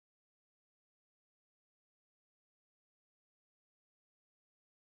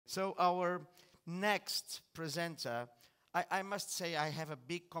So our next presenter, I must say I have a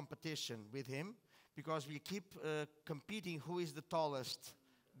big competition with him because we keep competing who is the tallest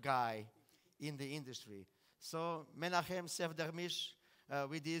guy in the industry. So Menahem Sevdermish,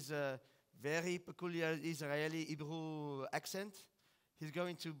 with his very peculiar Israeli Hebrew accent, he's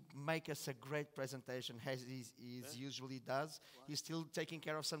going to make us a great presentation, as he usually does. He's still taking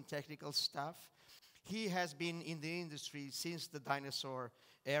care of some technical stuff. He has been in the industry since the dinosaur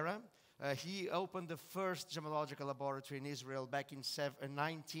era. He opened the first gemological laboratory in Israel back in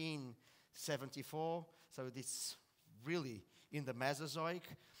 1974, so it's really in the Mesozoic.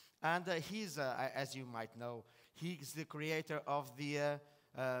 And he's, as you might know, he's the creator of the,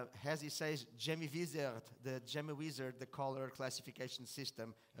 as he says, Gemwizard, the color classification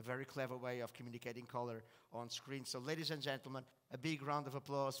system, a very clever way of communicating color on screen. So ladies and gentlemen, a big round of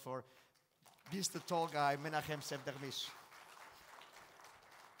applause for Mr. Tall Guy, Menahem Sevdermish.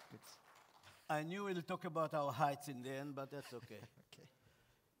 I knew we'll talk about our heights in the end, but that's okay.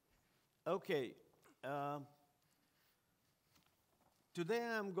 Okay. Today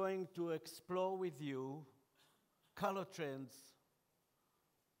I'm going to explore with you color trends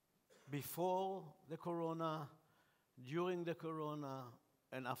before the corona, during the corona,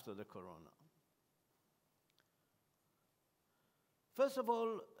 and after the corona. First of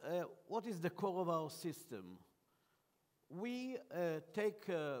all, what is the core of our system? We take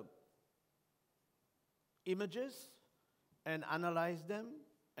images and analyze them,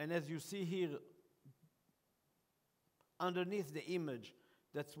 and as you see here, underneath the image,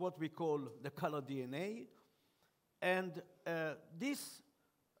 that's what we call the color DNA, and this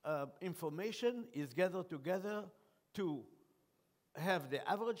information is gathered together to have the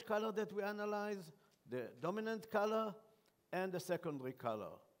average color that we analyze, the dominant color, and the secondary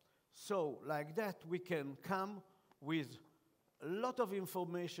color. So, like that, we can come with a lot of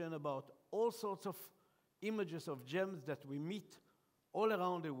information about all sorts of images of gems that we meet all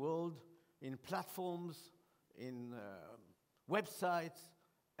around the world in platforms, in websites,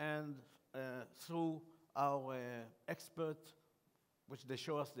 and through our expert, which they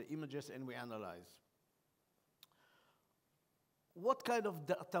show us the images and we analyze. What kind of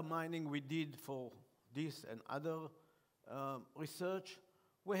data mining we did for this and other research?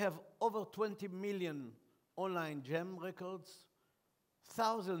 We have over 20 million online gem records,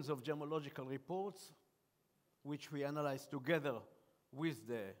 thousands of gemological reports, which we analyze together with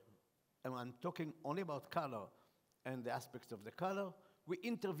the, and I'm talking only about color and the aspects of the color. We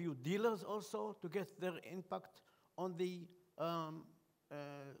interview dealers also to get their impact on the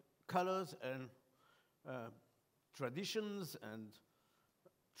colors and traditions and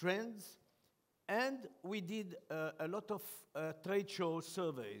trends. And we did a lot of trade show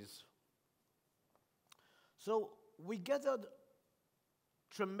surveys. So we gathered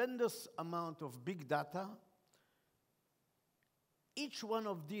tremendous amount of big data. Each one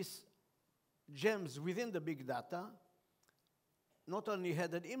of these gems within the big data not only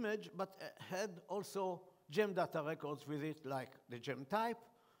had an image, but had also gem data records with it, like the gem type,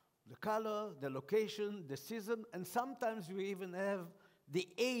 the color, the location, the season, and sometimes we even have the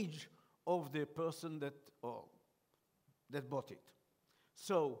age of the person that bought it.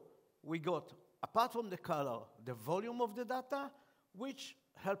 So we got, apart from the color, the volume of the data, which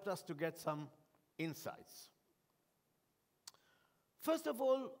helped us to get some insights. First of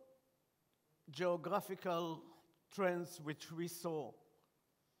all, geographical trends which we saw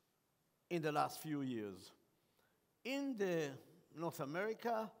in the last few years. In North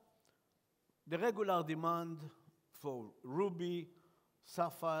America, the regular demand for ruby,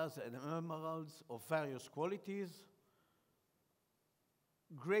 sapphires, and emeralds of various qualities,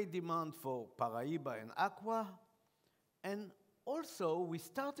 great demand for Paraiba and Aqua, and also we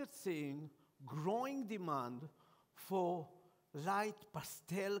started seeing growing demand for light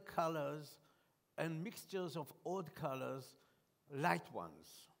pastel colors and mixtures of odd colors, light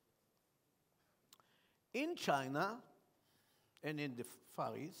ones. In China and in the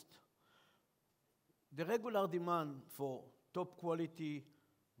Far East, the regular demand for top quality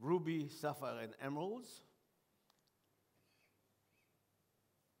ruby, sapphire, and emeralds,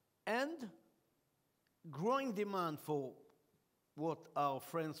 and growing demand for what our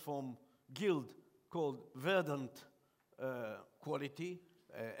friends from Guild called verdant quality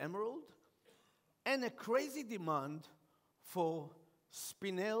emerald, and a crazy demand for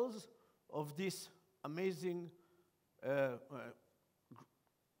spinels of this amazing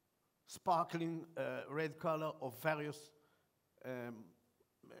sparkling red color of various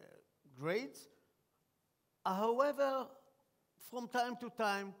grades. However, from time to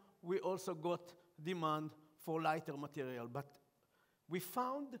time, we also got demand for lighter material. But we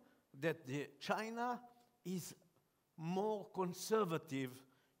found that China is more conservative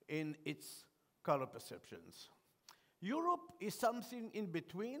in its color perceptions. Europe is something in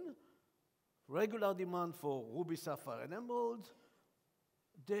between, regular demand for ruby, sapphire, and emerald.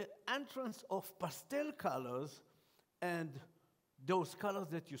 The entrance of pastel colors and those colors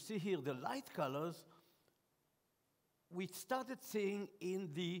that you see here, the light colors, we started seeing in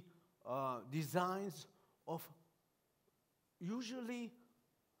the designs of usually,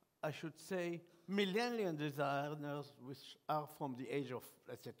 I should say, millennial designers, which are from the age of,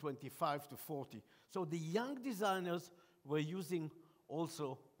 let's say, 25 to 40. So the young designers were using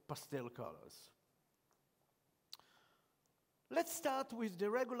also pastel colors. Let's start with the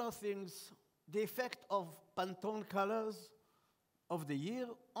regular things, the effect of Pantone colors of the year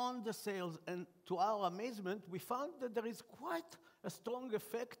on the sales. And to our amazement, we found that there is quite a strong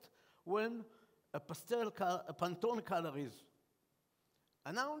effect when a Pantone color is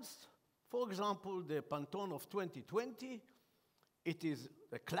announced. For example, the Pantone of 2020, it is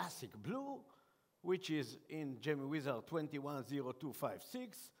the classic blue, which is in Gem Wizard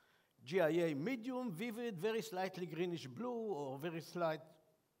 210256, GIA medium, vivid, very slightly greenish blue, or very slight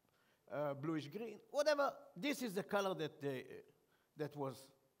bluish green, whatever. This is the color that was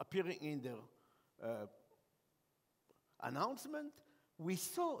appearing in their announcement. We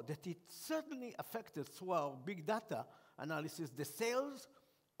saw that it certainly affected, through our big data analysis, the sales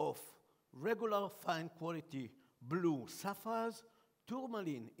of regular fine quality blue sapphires,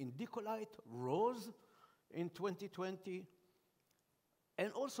 tourmaline, indicolite, rose in 2020,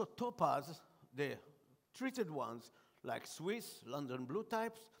 and also topaz, the treated ones like Swiss, London blue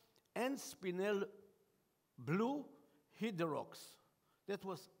types, and spinel blue hit the rocks. That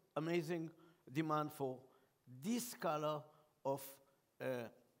was amazing demand for this color of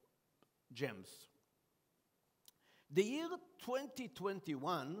gems. The year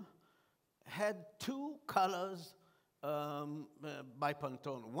 2021 had two colors by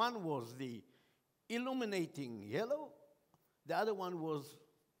Pantone. One was the illuminating yellow, the other one was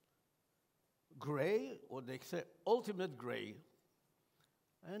gray, or they say ultimate gray.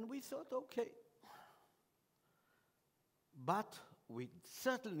 And we thought, okay. But we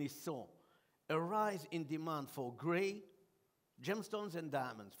certainly saw a rise in demand for gray gemstones and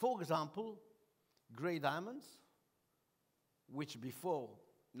diamonds. For example, gray diamonds, which before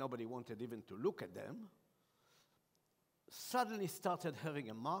nobody wanted even to look at them, suddenly started having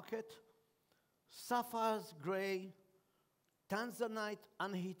a market. Sapphires, gray, tanzanite,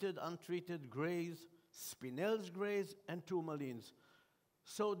 unheated, untreated grays, spinels grays, and tourmalines.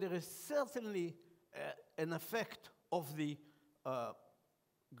 So there is certainly an effect of the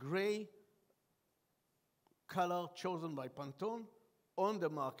gray color chosen by Pantone on the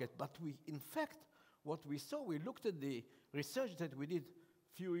market. But we, in fact, what we saw, we looked at the research that we did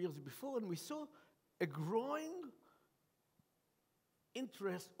a few years before, and we saw a growing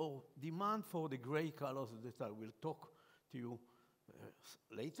interest or demand for the gray colors that I will talk to you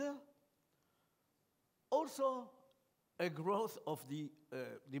later. Also, a growth of the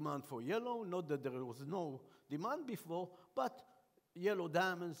demand for yellow, not that there was no demand before, but yellow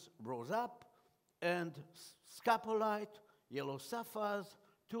diamonds rose up, and scapolite, yellow sapphires,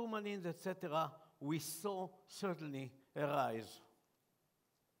 tourmalines, etc., we saw certainly a rise.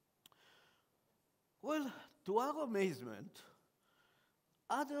 Well, to our amazement,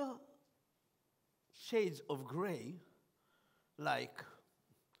 other shades of gray, like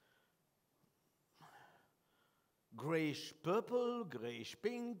grayish purple, grayish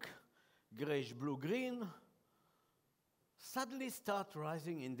pink, grayish blue-green, suddenly start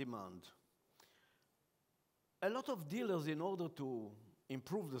rising in demand. A lot of dealers, in order to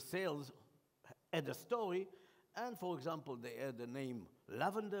improve the sales, add a story, and for example, they add the name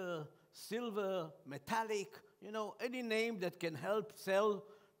lavender, silver, metallic, you know, any name that can help sell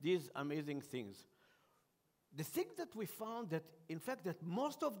these amazing things. The thing that we found that, in fact, that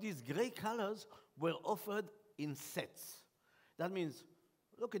most of these gray colors were offered in sets. That means,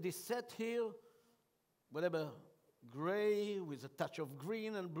 look at this set here, whatever, gray with a touch of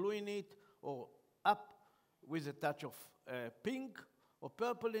green and blue in it, or up with a touch of pink or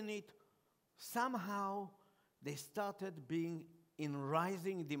purple in it. Somehow, they started being in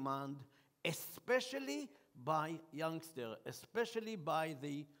rising demand, especially by youngsters, especially by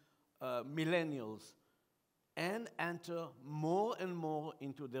the millennials, and enter more and more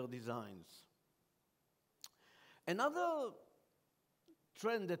into their designs. Another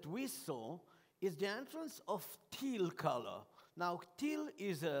trend that we saw is the entrance of teal color. Now, teal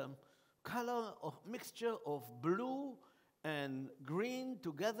is a color of mixture of blue and green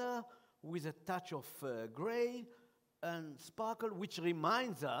together with a touch of gray, and sparkle, which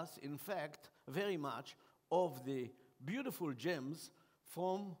reminds us, in fact, very much of the beautiful gems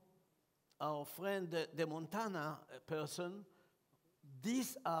from our friend, the Montana person.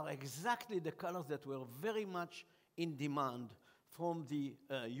 These are exactly the colors that were very much in demand from the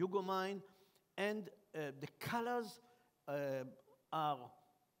Hugo mine, and the colors are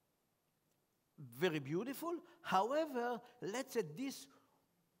very beautiful. However, let's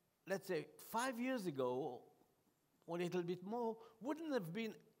say 5 years ago, or a little bit more, wouldn't have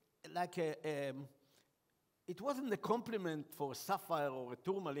been like it wasn't a compliment for a sapphire or a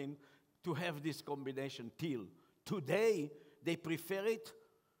tourmaline to have this combination teal. Today, they prefer it,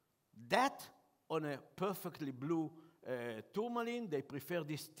 that on a perfectly blue tourmaline, they prefer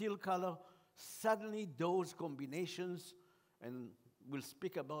this teal color. Suddenly, those combinations, and we'll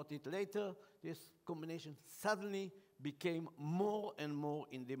speak about it later, this combination suddenly became more and more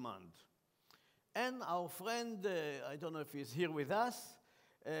in demand. And our friend, I don't know if he's here with us,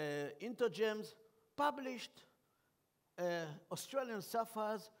 Intergems, published Australian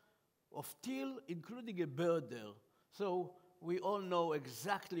sapphires of teal, including a bird there. So we all know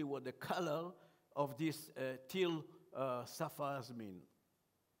exactly what the color of these teal sapphires mean.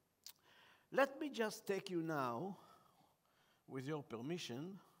 Let me just take you now, with your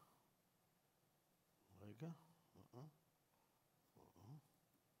permission. There you go.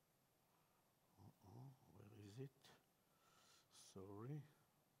 Where is it? Sorry.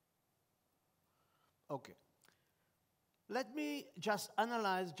 Okay. Let me just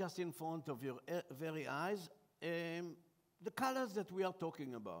analyze, just in front of your very eyes, the colors that we are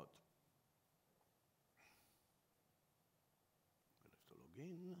talking about. I'll have to log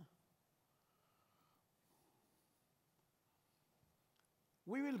in.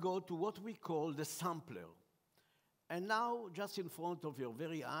 We will go to what we call the sampler. And now, just in front of your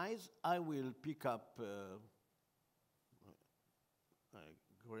very eyes, I will pick up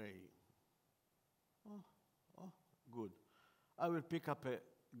gray. Oh, good. I will pick up a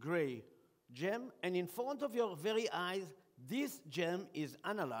gray gem, and in front of your very eyes, this gem is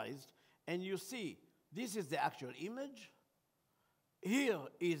analyzed, and you see, this is the actual image. Here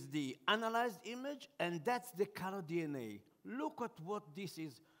is the analyzed image, and that's the color DNA. Look at what this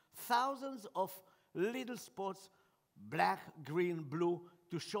is. Thousands of little spots, black, green, blue,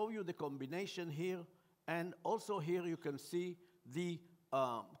 to show you the combination here. And also here you can see the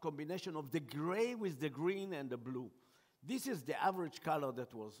combination of the gray with the green and the blue. This is the average color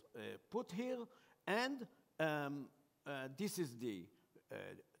that was put here. And this is the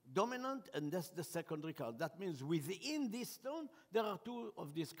dominant, and that's the secondary color. That means within this stone, there are two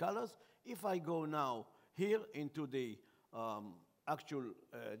of these colors. If I go now here into the actual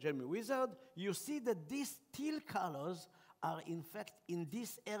Gem Wizard, you see that these teal colors are in fact in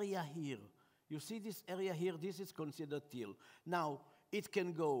this area here. You see this area here, this is considered teal. Now, it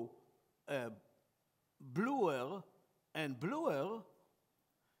can go bluer and bluer,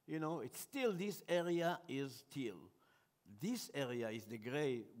 you know, it's still this area is teal. This area is the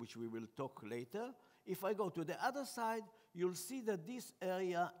gray, which we will talk later. If I go to the other side, you'll see that this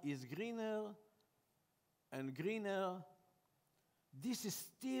area is greener and greener. This is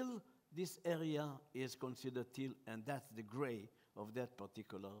still, this area is considered teal, and that's the gray of that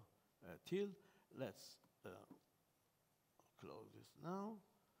particular teal. Let's close this now.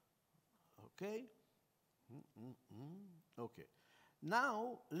 Okay. Okay.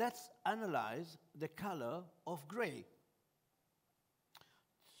 Now, let's analyze the color of gray.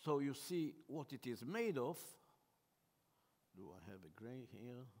 So you see what it is made of. Do I have a gray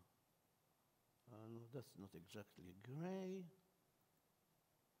here? No, that's not exactly gray.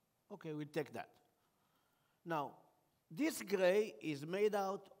 Okay, we'll take that. Now, this gray is made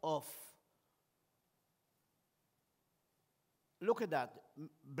out of, look at that,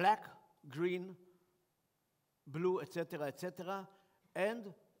 black, green, blue, etc., etc.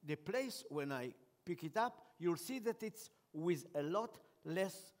 And the place, when I pick it up, you'll see that it's with a lot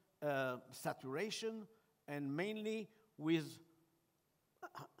less saturation, and mainly with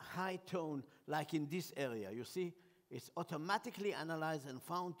high tone, like in this area. You see, it's automatically analyzed and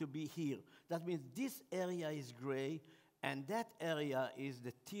found to be here. That means this area is gray, and that area is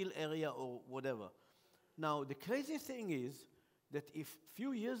the teal area or whatever. Now, the crazy thing is that if a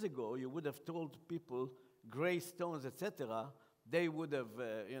few years ago you would have told people gray stones, etc., they would have,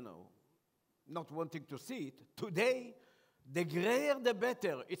 you know, not wanting to see it. Today, the grayer, the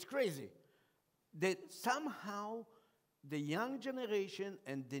better. It's crazy. That somehow the young generation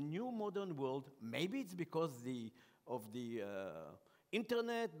and the new modern world, maybe it's because of the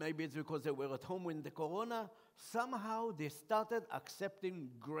internet, maybe it's because they were at home in the corona, somehow they started accepting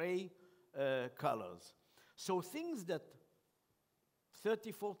gray colors. So things that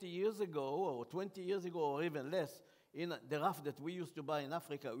 30, 40 years ago, or 20 years ago, or even less, in the rough that we used to buy in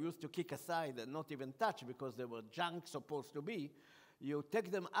Africa, we used to kick aside and not even touch because they were junk supposed to be. You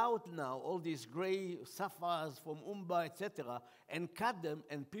take them out now, all these gray sapphires from Umba, etc., and cut them,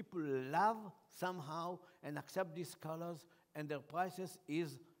 and people love somehow and accept these colors, and their prices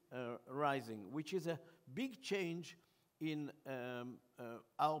is rising, which is a big change in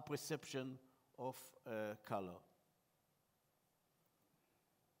our perception of color.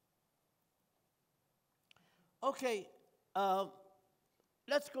 Okay,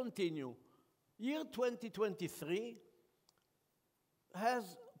 let's continue. Year 2023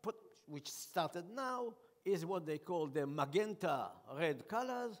 has, which started now, is what they call the magenta red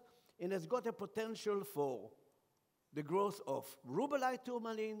colors, and has got a potential for the growth of rubellite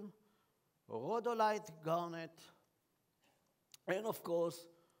tourmaline, rhodolite garnet, and of course,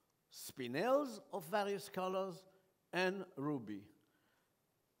 spinels of various colors, and ruby.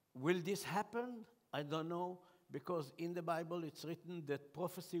 Will this happen? I don't know, because in the Bible it's written that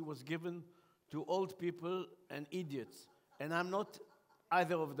prophecy was given to old people and idiots. And I'm not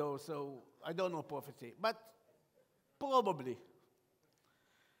either of those, so I don't know prophecy, but probably.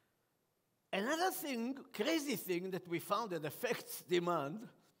 Another thing, crazy thing that we found that affects demand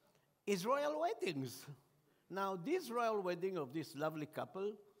is royal weddings. Now, this royal wedding of this lovely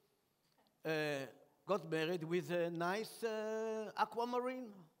couple got married with a nice aquamarine.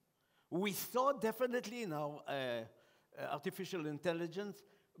 We saw definitely in our artificial intelligence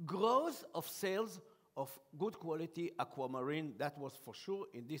growth of sales of good quality aquamarine. That was for sure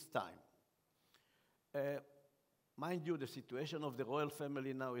in this time. Mind you, the situation of the royal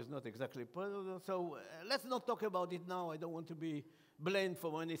family now is not exactly present, so let's not talk about it now. I don't want to be blamed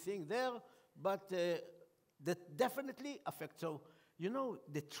for anything there, but that definitely affects. So, you know,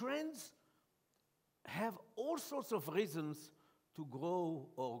 the trends have all sorts of reasons to grow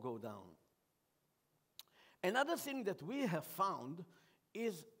or go down. Another thing that we have found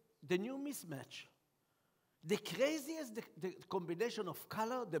is the new mismatch. The crazier the combination of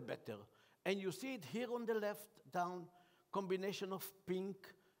color, the better. And you see it here on the left down, combination of pink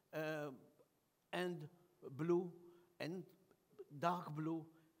and blue and dark blue.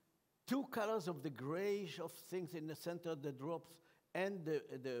 Two colors of the grayish of things in the center, the drops, and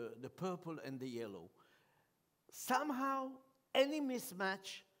the purple and the yellow. Somehow, any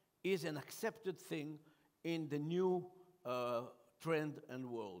mismatch is an accepted thing in the new trend and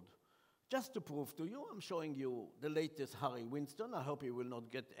world. Just to prove to you, I'm showing you the latest Harry Winston. I hope he will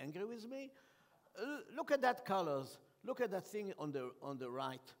not get angry with me. Look at that colors. Look at that thing on the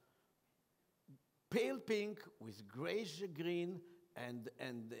right. Pale pink with grayish green and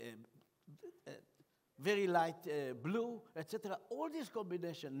very light blue, etc. All this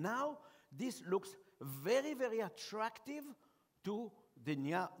combination. Now, this looks very, very attractive to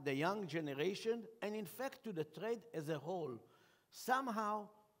the young generation, and in fact to the trade as a whole. Somehow,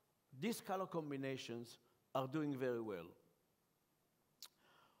 these color combinations are doing very well.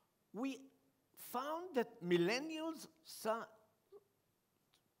 We found that millennials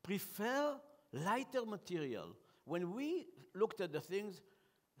prefer lighter material. When we looked at the things,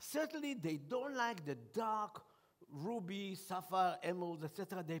 certainly they don't like the dark ruby, sapphire, emeralds,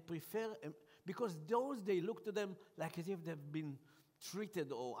 etc. They prefer, because those, they look to them like as if they've been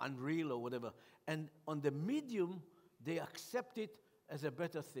treated or unreal or whatever. And on the medium, they accept it as a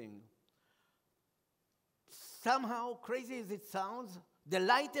better thing. Somehow, crazy as it sounds, the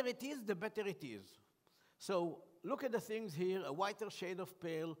lighter it is, the better it is. So look at the things here, a whiter shade of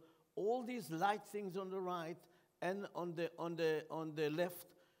pale, all these light things on the right and on the left,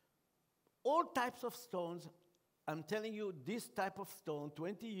 all types of stones. I'm telling you, this type of stone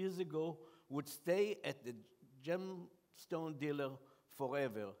 20 years ago would stay at the gemstone dealer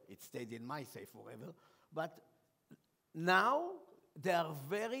forever. It stayed in my safe forever. But now they are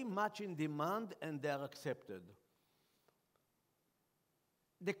very much in demand and they are accepted.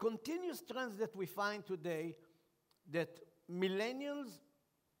 The continuous trends that we find today, that millennials,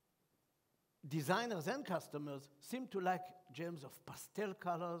 designers and customers seem to like gems of pastel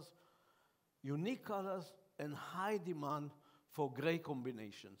colors, unique colors, and high demand for gray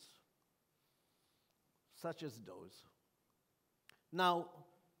combinations, such as those. Now,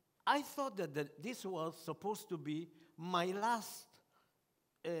 I thought that this was supposed to be my last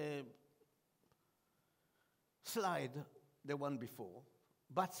slide, the one before,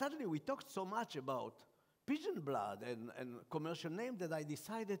 but suddenly we talked so much about pigeon blood and commercial name that I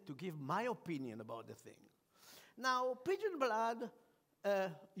decided to give my opinion about the thing. Now, pigeon blood,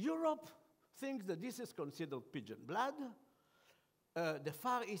 Europe thinks that this is considered pigeon blood. The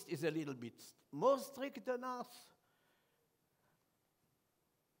Far East is a little bit more strict than us.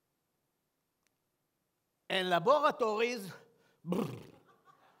 And laboratories, brr.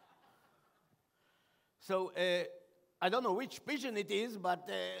 So I don't know which pigeon it is, but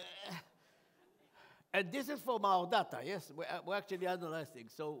and this is from our data, yes? We're actually analyzing,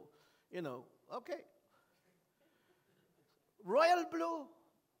 so, you know, okay. Royal blue,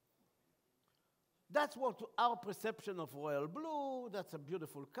 that's what our perception of royal blue, that's a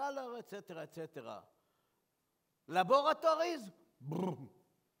beautiful color, etc., etc. Laboratories, boom.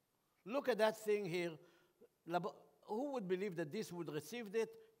 Look at that thing here. Who would believe that this would receive it,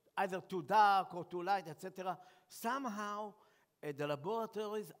 either too dark or too light, etc.? Somehow, the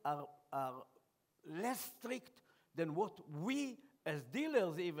laboratories are less strict than what we, as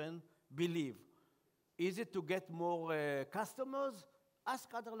dealers even, believe. Is it to get more customers?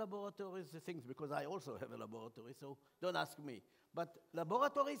 Ask other laboratories the things, because I also have a laboratory, so don't ask me. But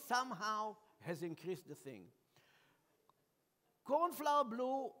laboratory somehow has increased the thing. Cornflower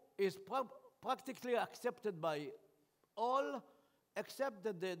blue is practically accepted by all, except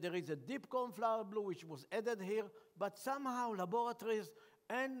that there is a deep cornflower blue which was added here, but somehow laboratories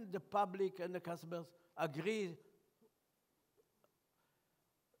and the public and the customers agree.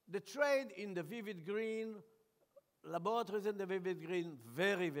 The trade in the vivid green, laboratories in the vivid green,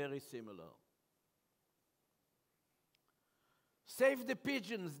 very, very similar. Save the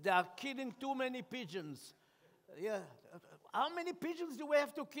pigeons, they are killing too many pigeons. Yeah, how many pigeons do we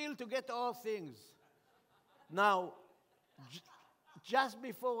have to kill to get all things? Now, just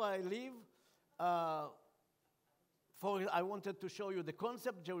before I leave, I wanted to show you the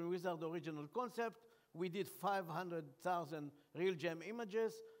concept, Gem Wizard original concept. We did 500,000 real gem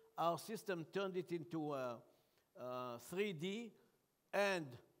images. Our system turned it into 3D and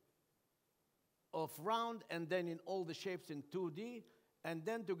of round, and then in all the shapes in 2D. And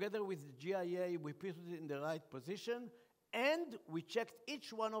then together with the GIA, we put it in the right position. And we checked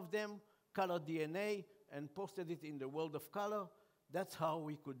each one of them, color DNA, and posted it in the world of color. That's how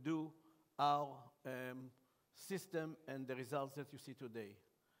we could do our system and the results that you see today.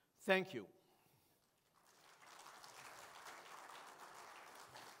 Thank you.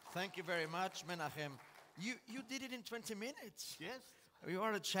 Thank you very much, Menahem. You did it in 20 minutes. Yes. You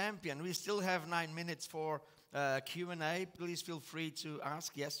are a champion. We still have 9 minutes for Q&A. Please feel free to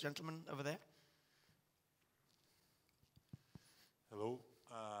ask. Yes, gentlemen over there. Hello.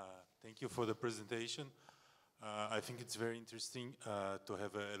 Thank you for the presentation. I think it's very interesting to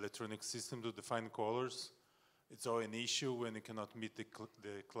have an electronic system to define colors. It's all an issue when you cannot meet the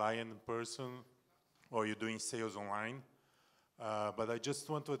client in person or you're doing sales online. But I just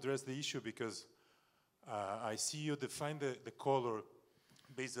want to address the issue because I see you define the color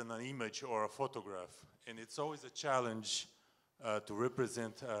based on an image or a photograph. And it's always a challenge to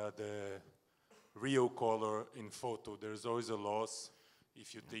represent the real color in photo. There's always a loss.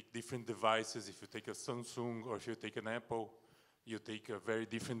 If you take different devices, if you take a Samsung or if you take an Apple, you take very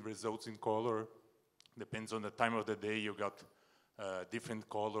different results in color. Depends on the time of the day, you got different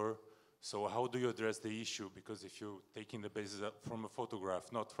color. So how do you address the issue? Because if you're taking the basis from a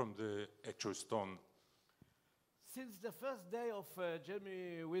photograph, not from the actual stone. Since the first day of Gem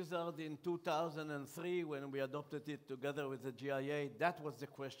Wizard in 2003, when we adopted it together with the GIA, that was the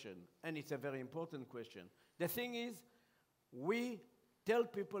question. And it's a very important question. The thing is, we tell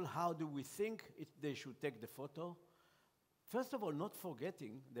people how do we think they should take the photo. First of all, not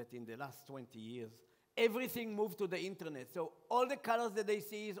forgetting that in the last 20 years, everything moved to the internet. So all the colors that they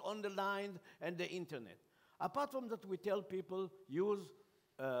see is on the line and the internet. Apart from that, we tell people use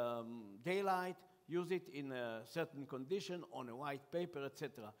daylight, use it in a certain condition on a white paper,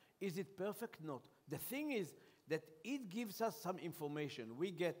 etc. Is it perfect? Not. The thing is that it gives us some information.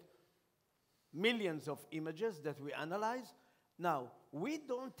 We get millions of images that we analyze. Now, we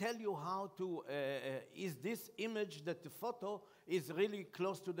don't tell you how to, is this image that the photo is really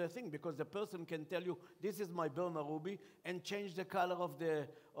close to the thing, because the person can tell you, this is my Burma ruby, and change the color of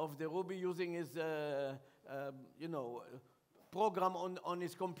the ruby using his, program on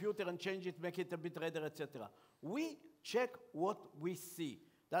his computer and change it, make it a bit redder, etc. We check what we see.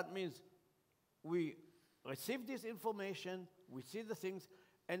 That means we receive this information, we see the things,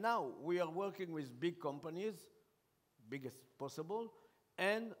 and now we are working with big companies, biggest possible,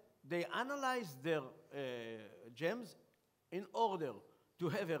 and they analyze their gems in order to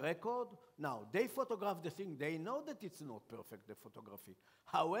have a record. Now, they photograph the thing. They know that it's not perfect, the photography.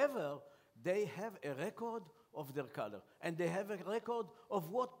 However, they have a record of their color, and they have a record of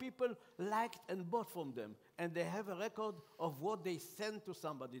what people liked and bought from them, and they have a record of what they sent to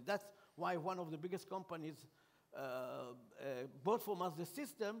somebody. That's why one of the biggest companies bought from us the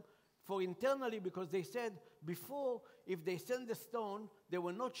system for internally, because they said before, if they send the stone, they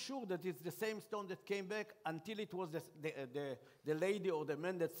were not sure that it's the same stone that came back until it was the lady or the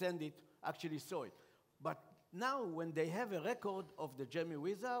man that sent it actually saw it. But now, when they have a record of the Gemi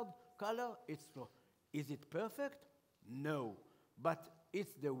Wizard color, is it perfect? No. But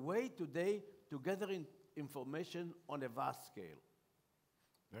it's the way today to gather information on a vast scale.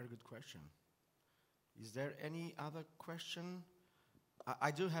 Very good question. Is there any other question?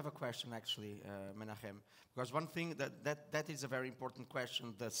 I do have a question, actually, Menahem, because one thing that is a very important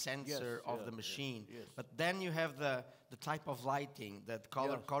question, the sensor of the machine. Yes. But then you have the type of lighting, that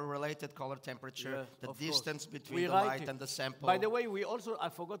color-related, color temperature, the distance between the light and the sample. By the way, we also, I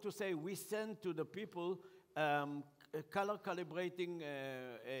forgot to say, we send to the people color calibrating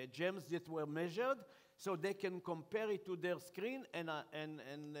gems that were measured, so they can compare it to their screen and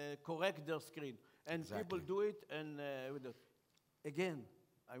correct their screen. And people do it, and again,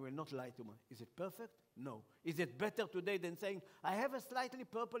 I will not lie to you. Is it perfect? No. Is it better today than saying, I have a slightly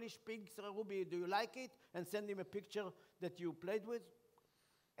purplish pink ruby, do you like it? And send him a picture that you played with?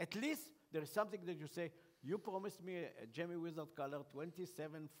 At least there is something that you say, you promised me a Gemi Wizard color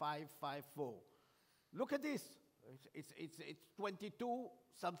 27554. Look at this. It's 22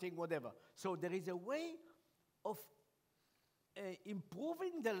 something whatever. So there is a way of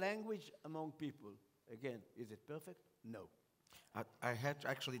improving the language among people. Again, is it perfect? No. I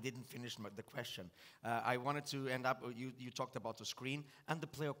actually didn't finish the question. I wanted to end up, you talked about the screen and the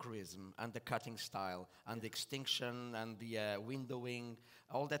pleochroism and the cutting style and the extinction and the windowing,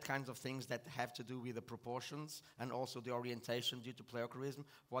 all that kinds of things that have to do with the proportions and also the orientation due to pleochroism.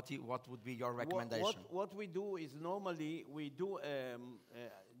 What would be your recommendation? What we do is normally we do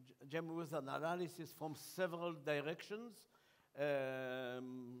Gemi Wizard analysis from several directions.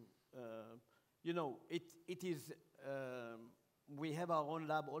 You know, it is... we have our own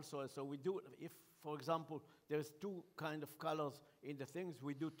lab also, so we do, if, for example, there's two kind of colors in the things,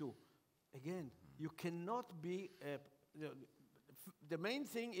 we do two. Again, you cannot be, the main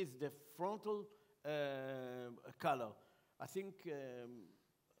thing is the frontal color. I think,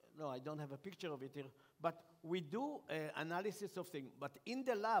 no, I don't have a picture of it here, but we do analysis of things. But in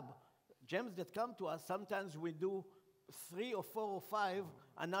the lab, gems that come to us, sometimes we do 3 or 4 or 5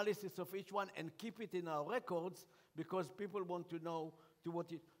 analysis of each one and keep it in our records, because people want to know to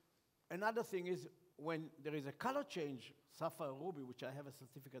what it... Another thing is when there is a color change, sapphire ruby, which I have a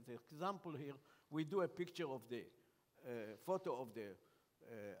certificate example here, we do a picture of the photo of the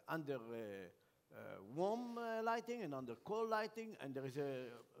under warm lighting and under cold lighting, and there is a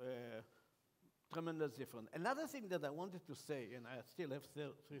tremendous difference. Another thing that I wanted to say, and I still have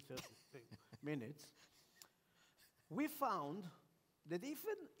 3 minutes, we found that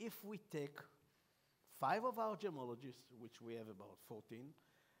even if we take 5 of our gemologists, which we have about 14,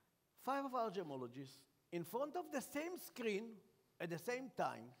 5 of our gemologists in front of the same screen at the same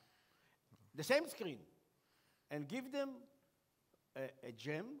time, the same screen, and give them a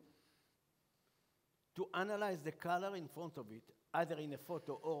gem to analyze the color in front of it, either in a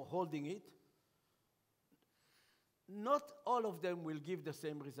photo or holding it, not all of them will give the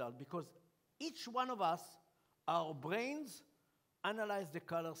same result, because each one of us, our brains analyze the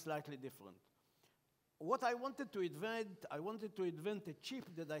color slightly different. What I wanted to invent a chip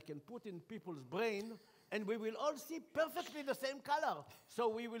that I can put in people's brain, and we will all see perfectly the same color. So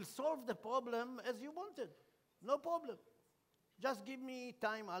we will solve the problem as you wanted. No problem. Just give me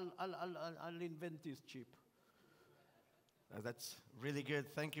time, I'll invent this chip. That's really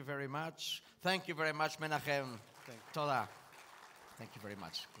good. Thank you very much. Thank you very much, Menahem. Toda. Thank you very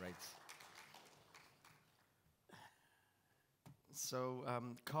much. Great. So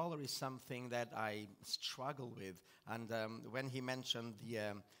color is something that I struggle with, and when he mentioned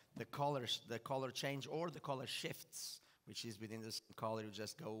the color change or the color shifts, which is within the same color, you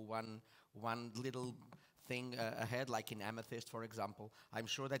just go one little thing ahead, like in amethyst, for example. I'm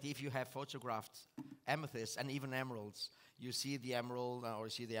sure that if you have photographed amethyst and even emeralds, you see the emerald or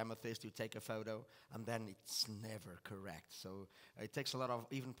see the amethyst, you take a photo, and then it's never correct. So it takes a lot of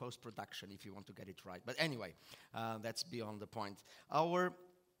even post-production if you want to get it right. But anyway, that's beyond the point. Our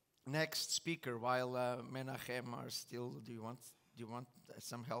next speaker, while Menahem are still, do you want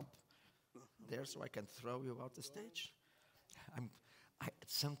some help there so I can throw you out the stage?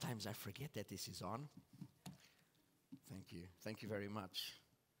 Sometimes I forget that this is on. Thank you. Thank you very much.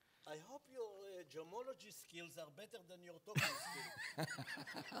 I hope your gemology skills are better than your talking skills.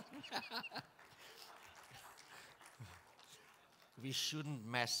 We shouldn't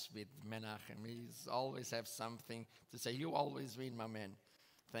mess with Menahem. He always have something to say. You always win, my man.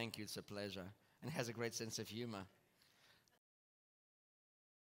 Thank you. It's a pleasure. and has a great sense of humor.